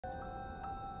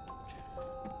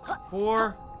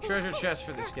4 treasure chests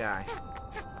for this guy.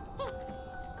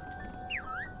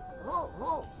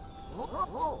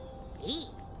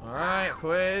 Alright,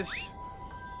 quiz.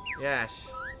 Yes.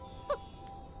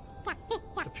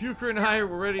 The puker and I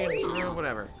were ready in this room,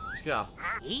 whatever. Let's go.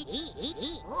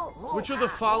 Which of the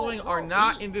following are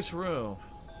not in this room?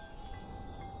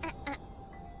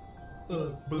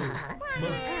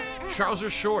 Trouser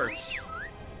shorts.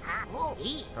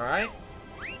 Alright.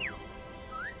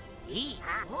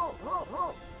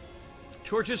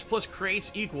 Torches plus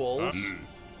crates equals...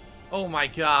 Oh my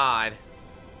god.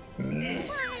 Dude,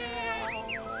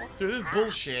 this is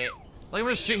bullshit. Like, I'm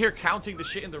gonna sit here counting the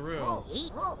shit in the room.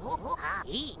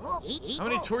 How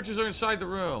many torches are inside the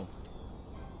room?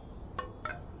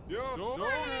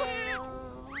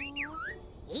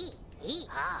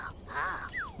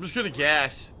 I'm just gonna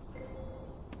guess.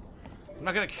 I'm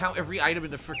not gonna count every item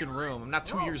in the freaking room. I'm not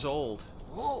 2 years old.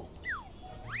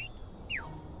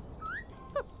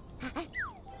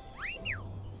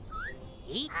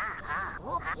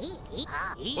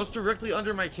 What's directly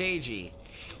under my cagey?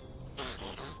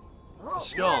 A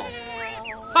skull.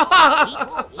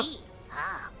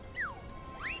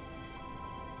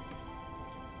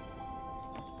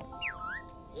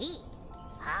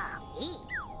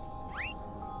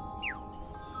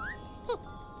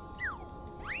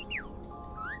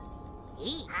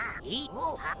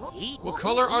 What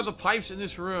color are the pipes in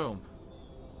this room?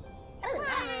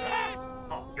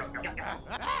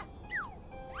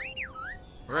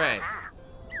 Red.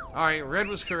 Alright, red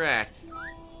was correct.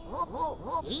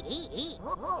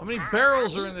 How many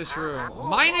barrels are in this room?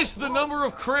 Minus the number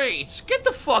of crates. Get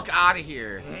the fuck out of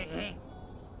here.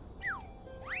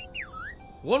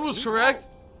 1 was correct?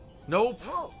 Nope.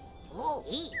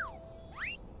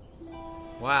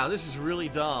 Wow, this is really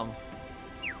dumb.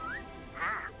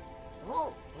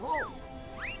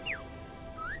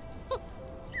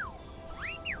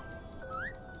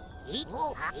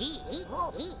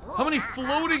 How many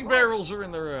floating barrels are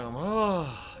in the room? Oh,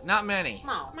 not many.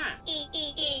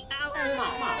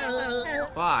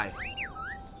 5.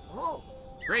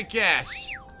 Great guess.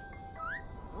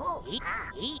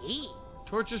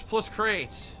 Torches plus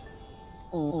crates.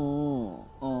 What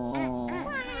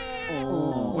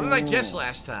did I guess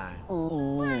last time?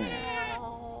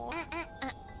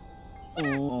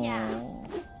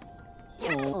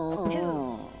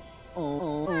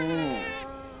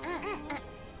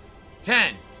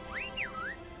 10.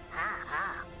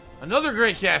 Another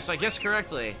great guess. I guessed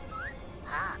correctly.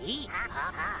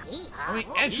 How many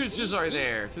entrances are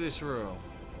there to this room?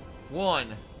 1.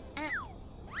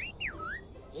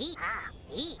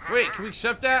 Wait, can we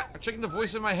accept that? I'm checking the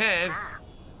voice in my head.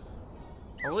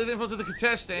 I'll relay the info to the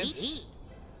contestants.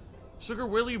 Sugar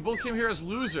and Willie, you both came here as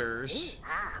losers,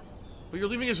 but you're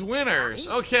leaving as winners.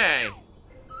 Okay.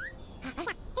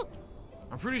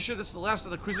 I'm pretty sure that's the last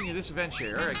of the quizzing in this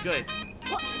adventure. Alright, good.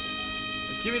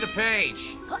 Just give me the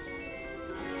page.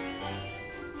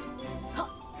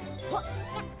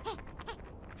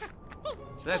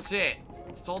 So that's it.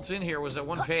 That's all that's in here was that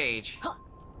one page.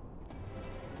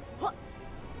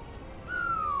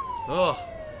 Ugh.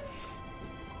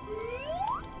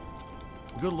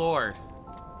 Good lord.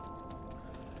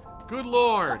 Good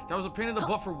lord. That was a pain in the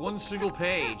butt for one single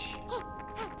page.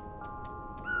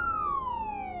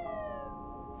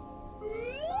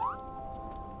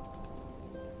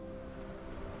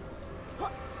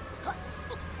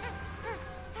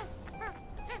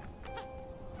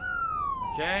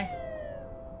 Okay.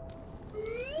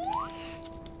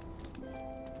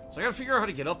 So I gotta figure out how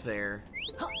to get up there.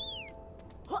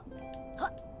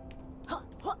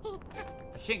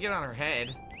 I can't get on her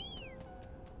head.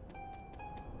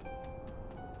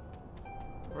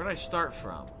 Where did I start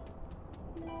from?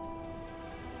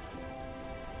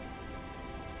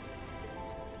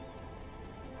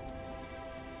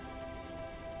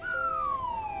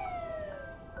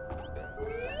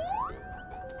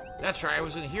 That's right, I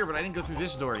was in here, but I didn't go through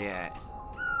this door yet.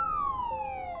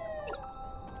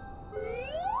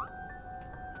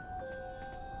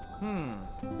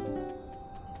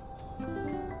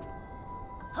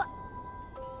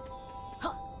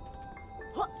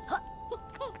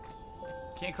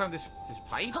 Can't climb this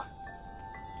pipe?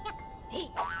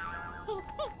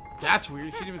 That's weird,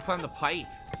 you can't even climb the pipe.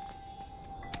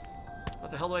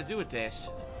 What the hell do I do with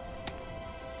this?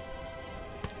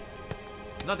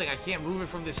 Nothing, I can't move it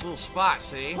from this little spot,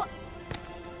 see?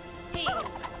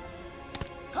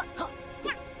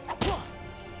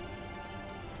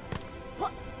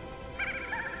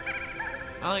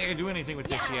 I don't think I can do anything with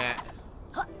this yet.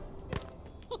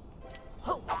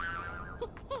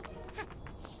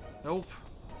 Nope.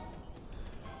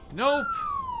 Nope!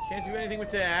 Can't do anything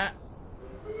with that.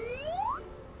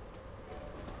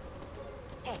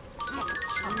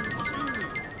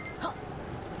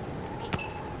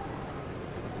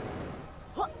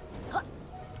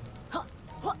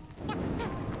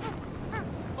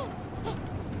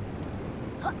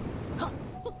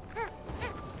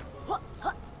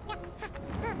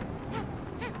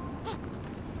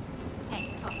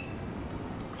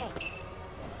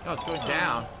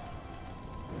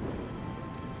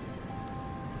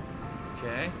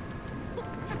 Okay.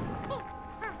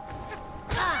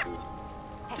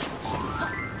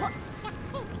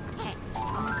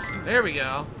 There we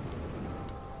go.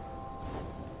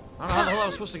 I don't know how the hell I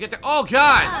was supposed to get there. Oh,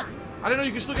 God! I didn't know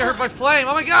you could still get hurt by flame.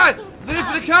 Oh, my God! It's an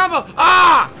infinite combo!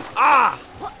 Ah! Ah!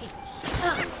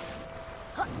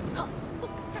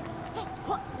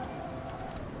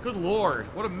 Good Lord.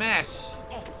 What a mess.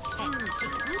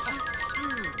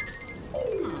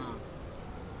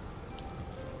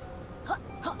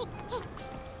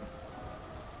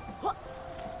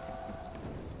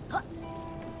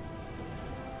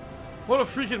 What a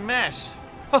freaking mess.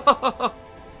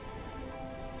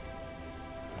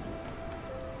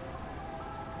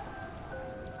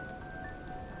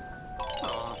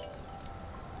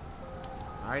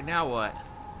 Alright, now what?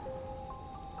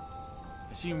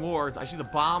 I see more. I see the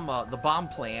bomb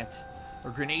plant. Or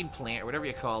grenade plant, or whatever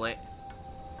you call it.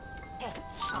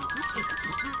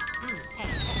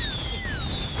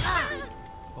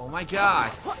 Oh my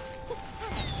God.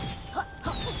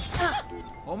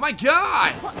 Oh my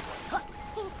God!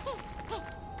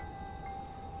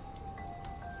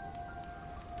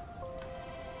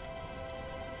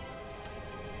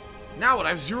 Now what? I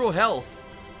have 0 health.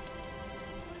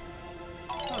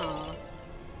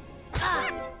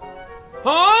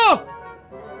 Huh?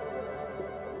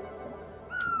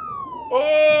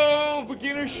 Oh,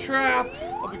 beginner's trap.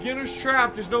 A beginner's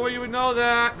trap. There's no way you would know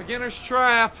that. Beginner's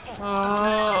trap.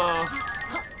 Oh.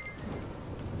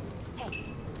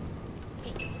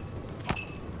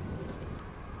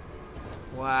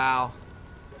 Wow.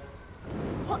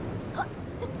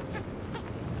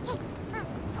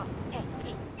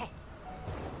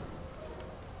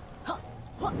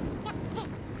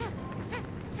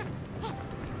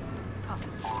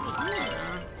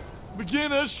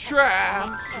 Beginner's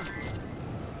trap.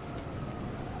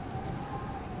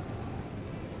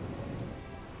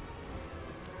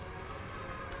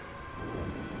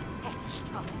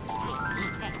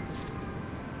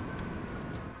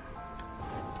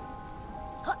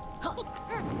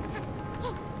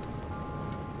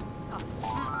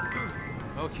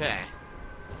 Okay.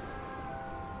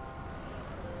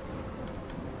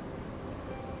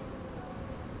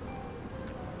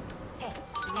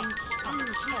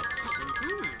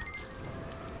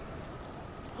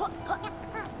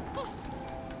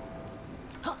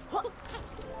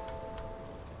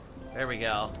 There we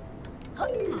go.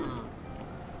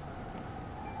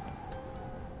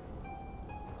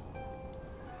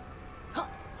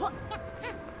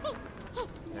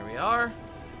 There we are.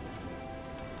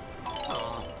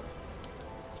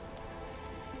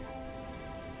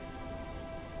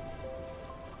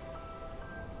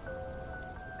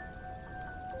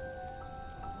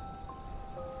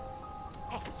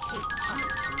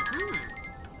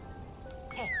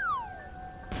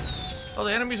 Oh,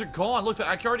 the enemies are gone. Look,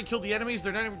 I already killed the enemies.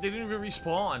 They didn't even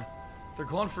respawn. They're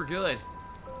gone for good.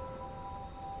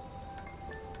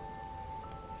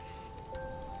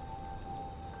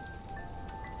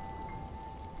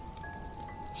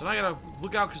 So now I gotta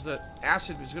look out because the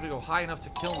acid is gonna go high enough to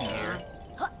kill me here.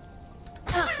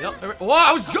 Yep. Whoa!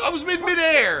 I was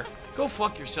midair. Go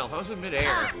fuck yourself. I was in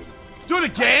midair. Do it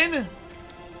again.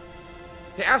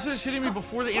 The acid is hitting me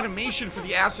before the animation for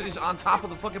the acid is on top of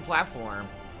the fucking platform.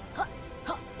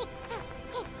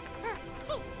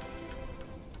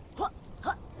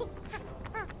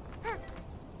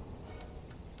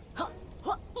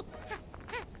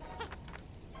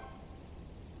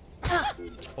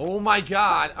 Oh my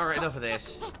God. Alright, enough of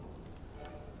this.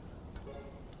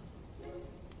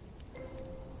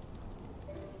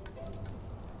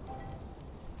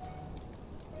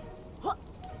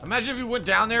 Imagine if you went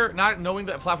down there not knowing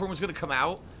that platform was going to come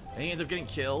out and you end up getting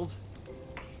killed.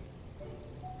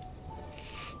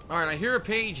 Alright, I hear a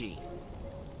pagey.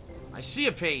 I see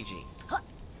a pagey.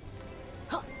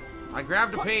 I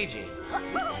grabbed a pagey.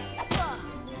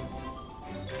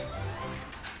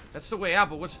 That's the way out,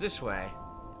 but what's this way?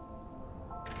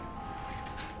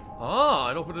 Oh,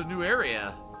 it opened a new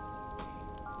area.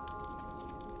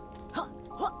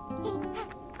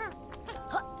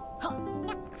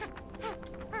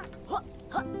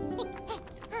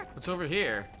 What's over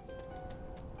here?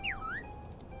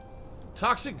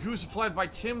 Toxic goo supplied by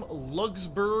Tim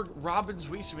Lugsberg, Robbins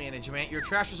Waste Management. Your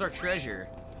trash is our treasure.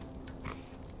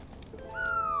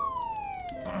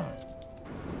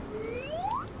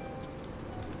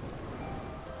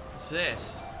 What's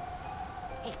this?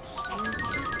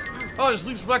 Oh, it just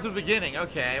leaps back to the beginning.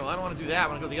 Okay, well, I don't want to do that. I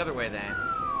want to go the other way then.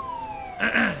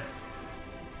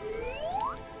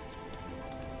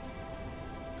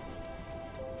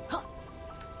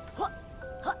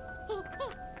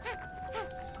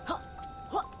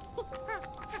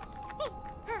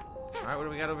 Alright, what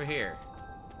do we got over here?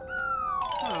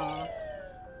 Aww.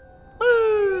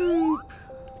 Boop!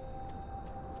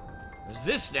 What's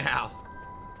this now?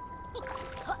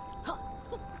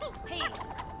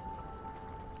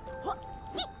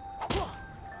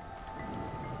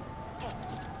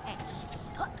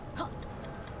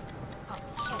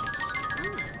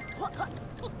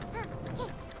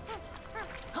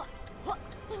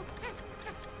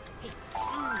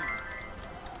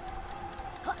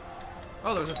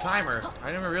 Oh, there's a timer. I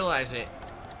didn't even realize it.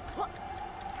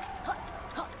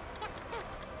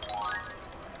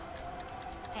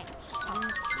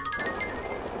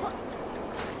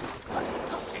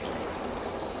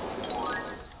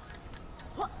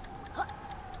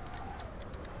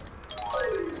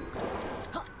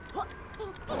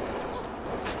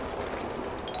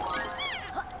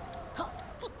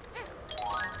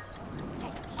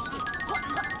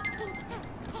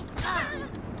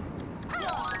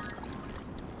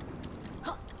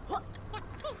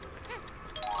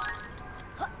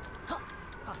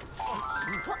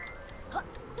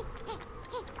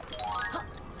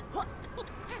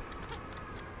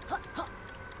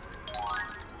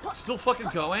 Still fucking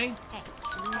going?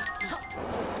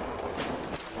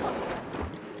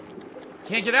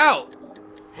 Can't get out!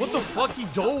 What the fuck? He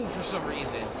dove for some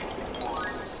reason.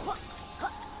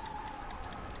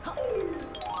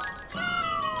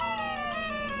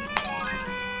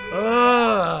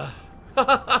 Ugh.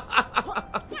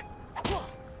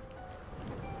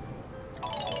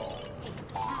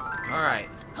 Alright.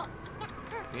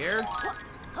 Here.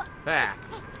 Back.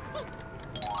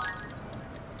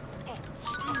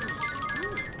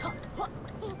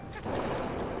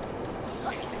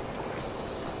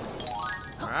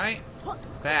 Alright.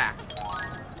 Back.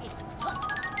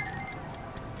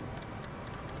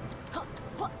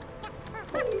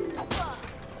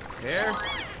 Here.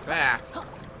 Back.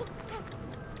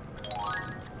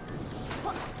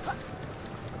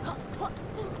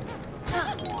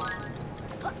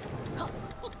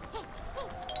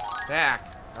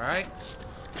 Back. Alright.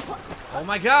 Oh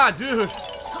my god, dude!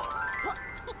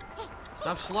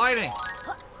 Stop sliding.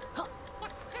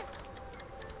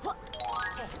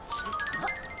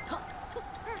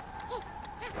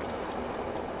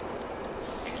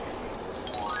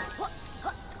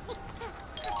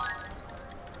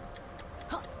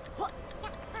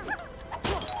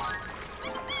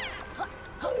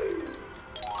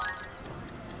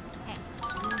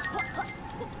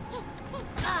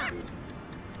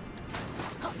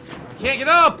 Can't get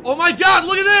up! Oh my god,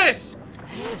 look at this!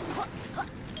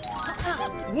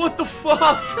 What the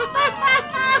fuck?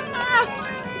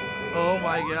 Oh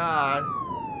my god.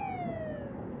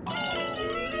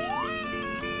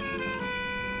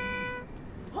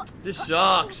 This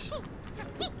sucks.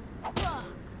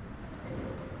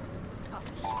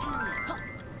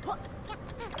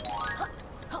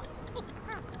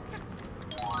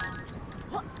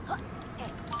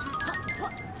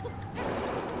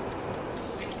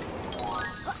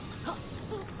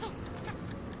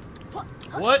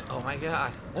 What? Oh my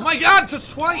god. Oh my god,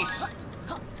 twice!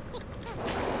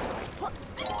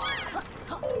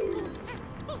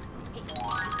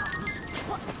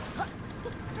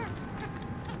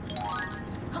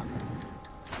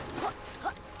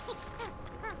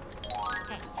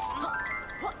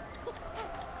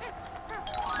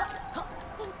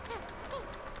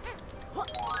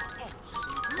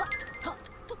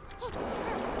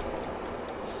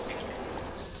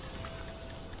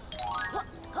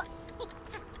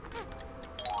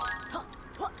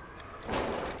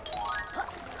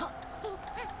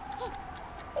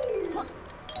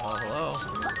 Oh, hello.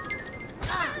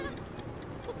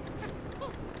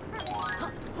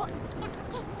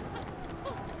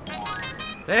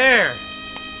 There!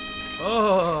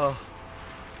 Oh.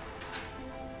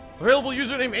 Available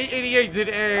username 888 did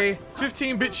a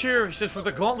 15-bit cheer. He says for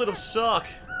the gauntlet of suck.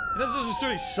 It doesn't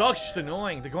necessarily suck, it's just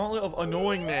annoying. The gauntlet of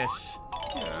annoyingness.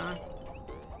 Yeah.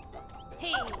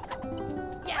 Hey.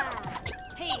 Yeah.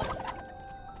 Hey.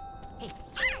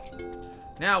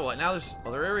 Now what? Now there's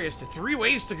other areas to 3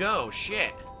 ways to go.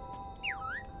 Shit.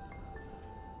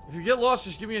 If you get lost,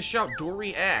 just give me a shout.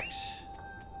 Dory X.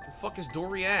 The fuck is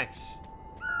Dory X?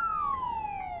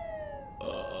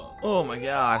 Oh my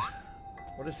god.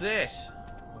 What is this?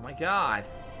 Oh my god.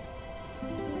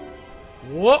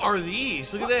 What are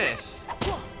these? Look at this.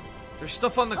 There's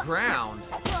stuff on the ground.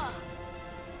 I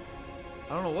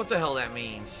don't know what the hell that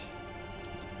means.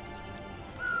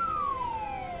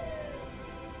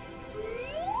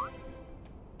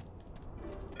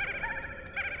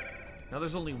 Now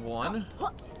there's only one?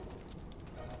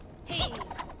 Hey.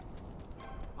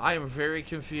 I am very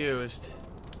confused.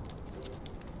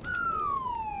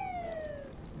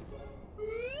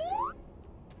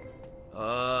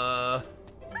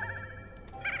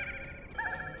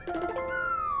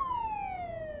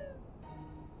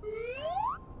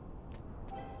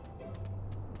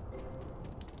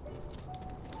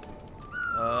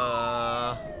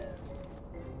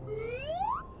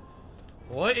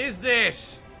 What is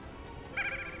this?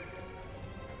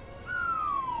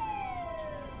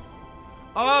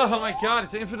 Oh my god,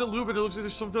 it's an infinite loop and it looks like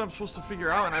there's something I'm supposed to figure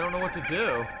out and I don't know what to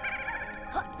do.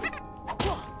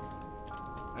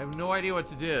 I have no idea what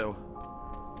to do.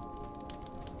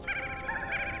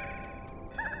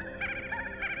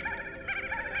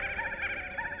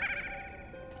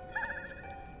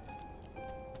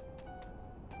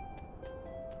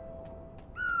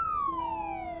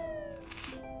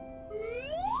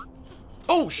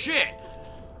 Oh shit!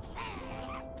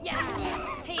 Yeah.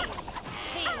 Hey.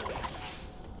 Hey.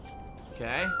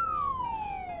 Okay.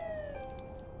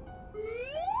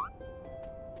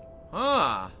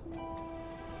 Huh.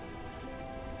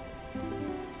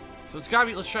 So it's gotta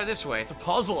be, let's try this way. It's a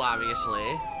puzzle,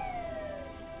 obviously.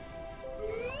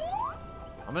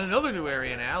 I'm in another new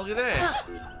area now. Look at this.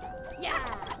 Yeah.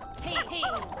 Hey. Hey.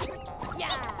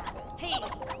 Yeah. Hey.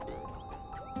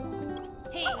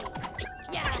 Hey.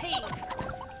 Yeah. Hey.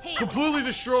 Hey. Completely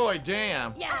destroyed,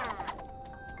 damn. Yeah.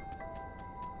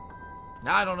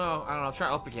 Now I don't know. I'll try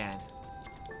up again.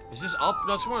 Is this up?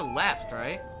 No, it's more left,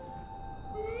 right?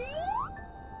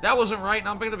 That wasn't right.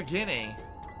 Now I'm back at the beginning.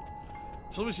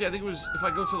 So let me see. I think it was if I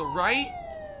go to the right.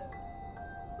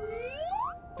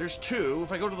 There's 2.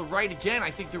 If I go to the right again,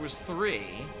 I think there was 3.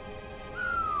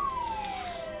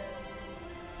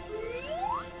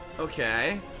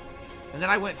 Okay. And then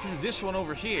I went through this one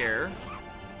over here.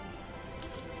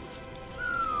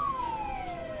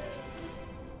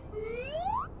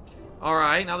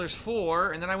 Alright, now there's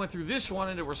 4, and then I went through this one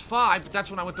and there was 5, but that's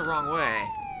when I went the wrong way.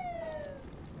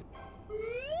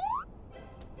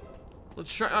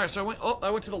 Let's try. Alright, so I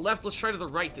went to the left, let's try to the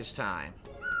right this time.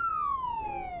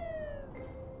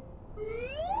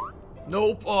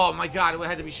 Nope. Oh my god, it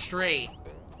had to be straight.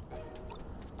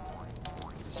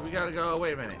 So we gotta go,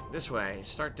 wait a minute, this way.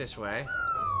 Start this way.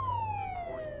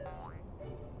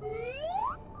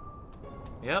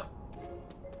 Yep.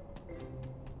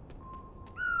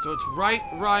 So it's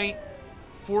right,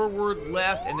 forward,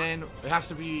 left, and then it has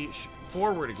to be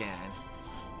forward again.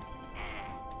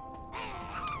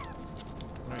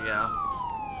 There we go.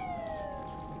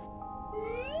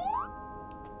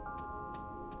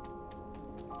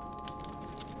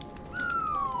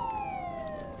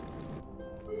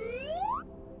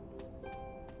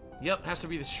 Yep, has to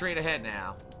be the straight ahead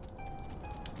now.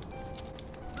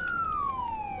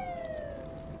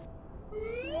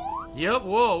 Yep,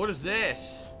 whoa, what is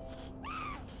this?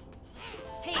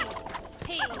 Hey.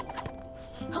 Hey.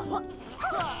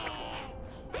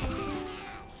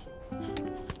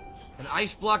 An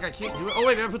ice block, I can't do it. Oh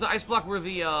wait, maybe I put the ice block where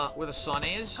the sun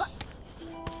is.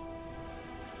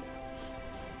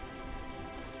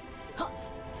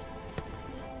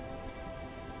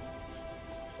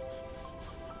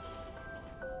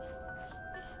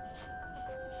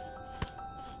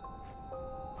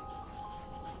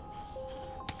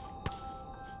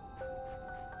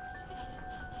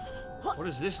 What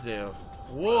does this do?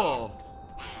 Whoa.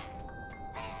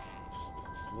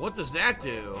 What does that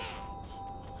do?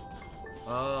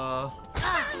 Yeah.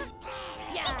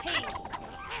 Hey.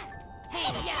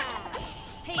 Hey. Yeah.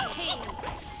 Hey. Hey.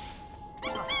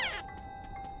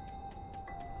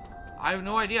 I have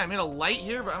no idea. I made a light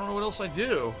here, but I don't know what else I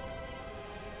do.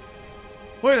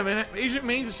 Wait a minute. Agent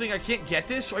Main's is saying I can't get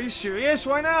this? Are you serious?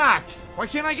 Why not? Why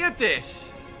can't I get this?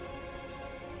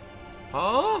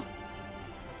 Huh?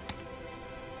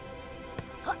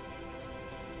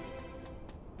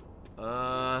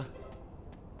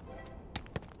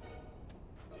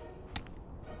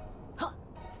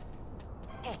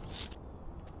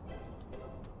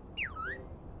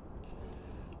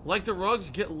 Like the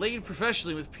rugs, get laid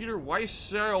professionally with Peter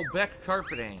Weissel Beck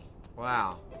Carpeting.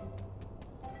 Wow.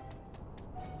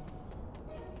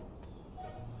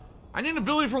 I need an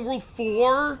ability from World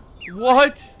 4?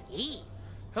 What?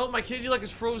 Help my kitty like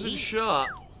it's frozen shut.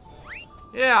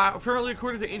 Yeah, apparently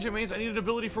according to Agent Mains, I need an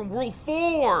ability from World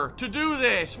 4 to do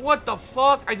this. What the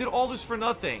fuck? I did all this for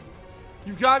nothing.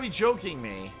 You've got to be joking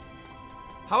me.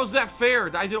 How is that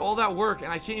fair? I did all that work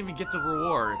and I can't even get the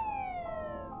reward.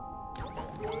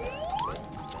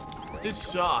 This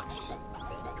sucks.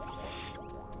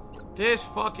 This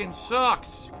fucking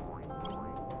sucks.